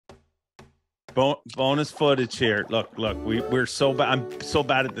Bonus footage here. Look, we're so bad. I'm so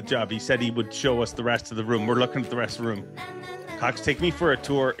bad at the job. He said he would show us the rest of the room. We're looking at the rest of the room. Cox, take me for a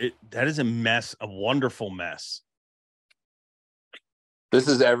tour. That is a mess, a wonderful mess. This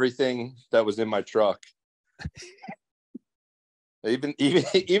is everything that was in my truck. even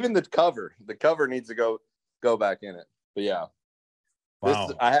the cover. The cover needs to go back in it. But yeah.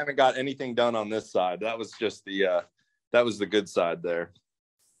 Wow. I haven't got anything done on this side. That was just that was the good side there.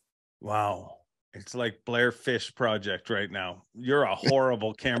 Wow. It's like Blair Fish Project right now. You're a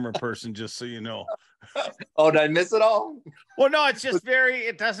horrible camera person, just so you know. Oh, did I miss it all? Well, no, it's just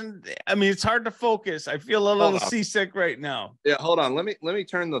it's hard to focus. I feel a little seasick right now. Yeah, hold on. Let me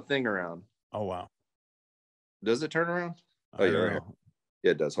turn the thing around. Oh, wow. Does it turn around? Oh, yeah, right here.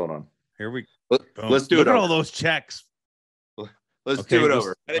 Yeah, it does. Hold on. Here we go. Let's do it. Look at all those checks. Let's do it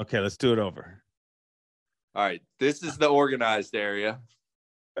over. Okay, let's do it over. All right. This is the organized area.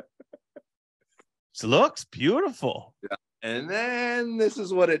 It looks beautiful. Yeah. And then this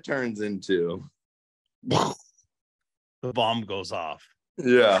is what it turns into. The bomb goes off.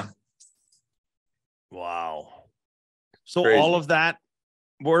 Yeah. Wow. So Crazy. All of that,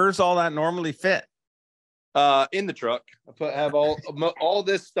 where's all that normally fit? In the truck. Have all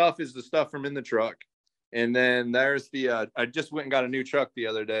this stuff is the stuff from in the truck. And then there's the I just went and got a new truck the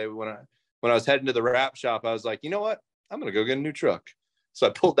other day when I was heading to the wrap shop. I was like, you know what? I'm gonna go get a new truck. So I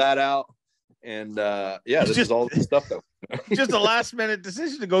pulled that out. And this is all the stuff though. Just a last minute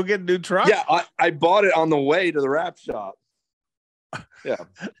decision to go get a new truck. Yeah, I bought it on the way to the wrap shop. Yeah.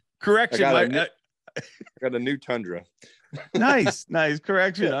 Correction. I got a new Tundra. Nice.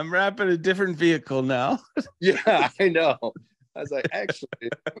 Correction. Yeah. I'm wrapping a different vehicle now. Yeah, I know. I was like, actually.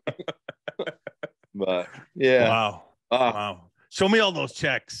 But yeah. Wow. Wow. Show me all those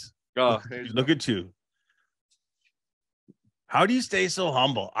checks. Oh, look at you. How do you stay so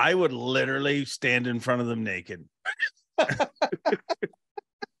humble? I would literally stand in front of them naked.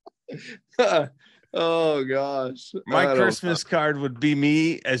 Oh gosh. My Christmas card would be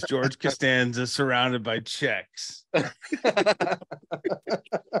me as George Costanza surrounded by checks.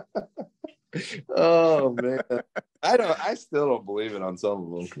 Oh man. I still don't believe it on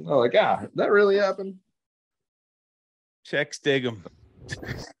some of them. I'm like, that really happened. Checks dig them.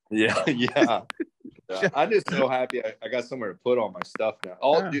 Yeah. I'm just so happy I got somewhere to put all my stuff now.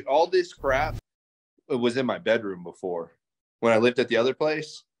 All this crap was in my bedroom before when I lived at the other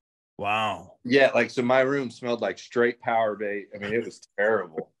place. Wow. Yeah, so my room smelled like straight power bait. I mean, it was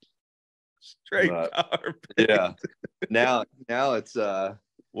terrible. Straight power bait. Yeah. Now it's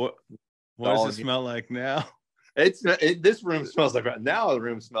what does it smell like now? This room smells like that. Now the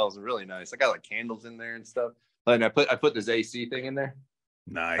room smells really nice. I got like candles in there and stuff. And I put this AC thing in there.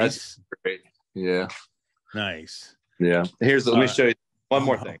 Nice. That's great. Yeah. Nice. Yeah. Let me show you one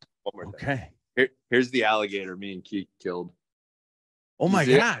more thing. Okay. Here's the alligator me and Keith killed. Oh my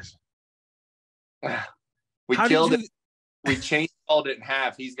gosh. We killed it. We chainsawed it in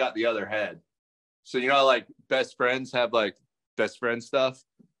half. He's got the other head. So like best friends have like best friend stuff.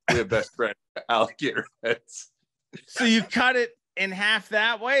 We have best friend alligator heads. So you cut it in half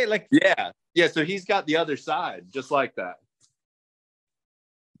that way? Yeah. So he's got the other side, just like that.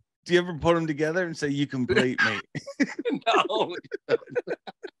 Do you ever put them together and say you complete me? No.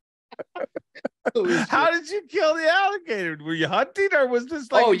 How did you kill the alligator? Were you hunting or was this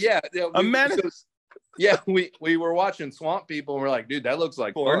a menace? We were watching Swamp People and we're like, dude, that looks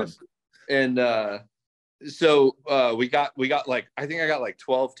like fun. And so we got like, I think I got like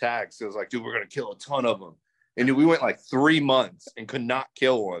 12 tags. So it was like, dude, we're gonna kill a ton of them. And we went like 3 months and could not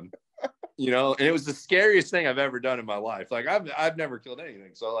kill one. And it was the scariest thing I've ever done in my life. Like I've never killed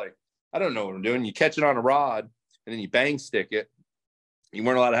anything. So like, I don't know what I'm doing. You catch it on a rod and then you bang stick it. You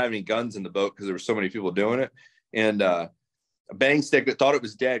weren't allowed to have any guns in the boat because there were so many people doing it. And a bang stick that thought it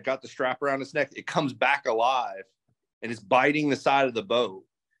was dead, got the strap around its neck. It comes back alive and it's biting the side of the boat.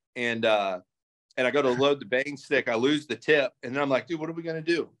 And I go to load the bang stick. I lose the tip. And then I'm like, dude, what are we going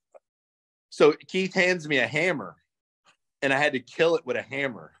to do? So Keith hands me a hammer and I had to kill it with a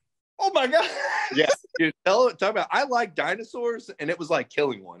hammer. Oh my God. Yeah, dude, talk about, I like dinosaurs and it was like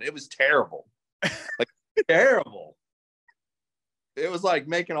killing one. It was terrible. Like terrible. It was like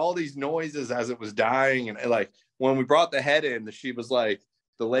making all these noises as it was dying. And like when we brought the head in, the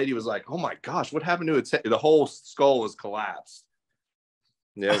lady was like, oh my gosh, what happened to its head? The whole skull was collapsed.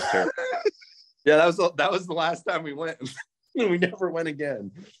 Yeah, it was terrible. Yeah, that was the last time we went. We never went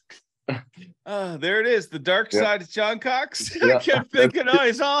again. There it is, the dark side of John Cox. I kept thinking,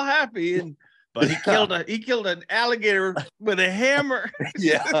 he's all happy, but he killed an alligator with a hammer.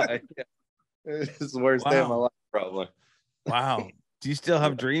 Yeah. It's the worst day of my life, probably. Wow. Do you still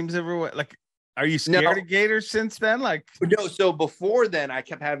have dreams everywhere? Like, Are you scared of gators since then? Like, no. So before then, I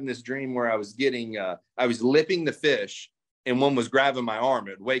kept having this dream where I was I was lipping the fish, and one was grabbing my arm.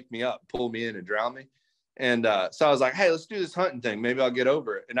 It'd wake me up, pull me in, and drown me. And so I was like, hey, let's do this hunting thing. Maybe I'll get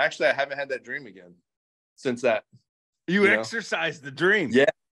over it. And actually, I haven't had that dream again since that. You exercised the dream. Yeah,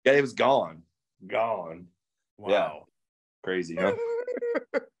 it was gone. Wow. Yeah. Crazy, huh?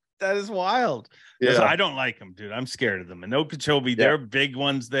 That is wild. Yeah. I don't like them, dude. I'm scared of them. And Okeechobee, they're big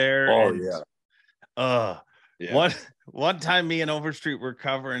ones there. Oh, yeah. One time me and Overstreet were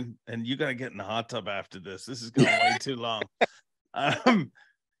covering, and you got to get in the hot tub after this. This is going way too long.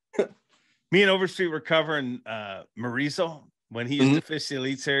 Me and Overstreet were covering Mauricio when he used to fish the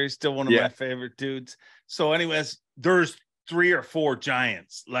Elite Series. Still one of my favorite dudes. So anyways, there's 3 or 4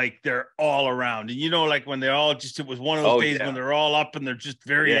 giants, like they're all around. And like when they're all just, it was one of those days when they're all up and they're just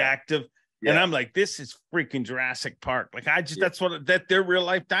very active. And I'm like, this is freaking Jurassic Park. Like that's they're real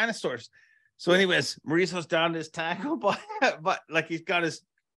life dinosaurs. So anyways, Mauricio's down his tackle, but like he's got his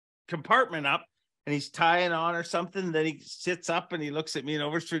compartment up and he's tying on or something. Then he sits up and he looks at me and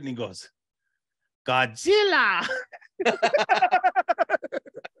Overstreet and he goes, Godzilla.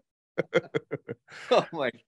 Oh my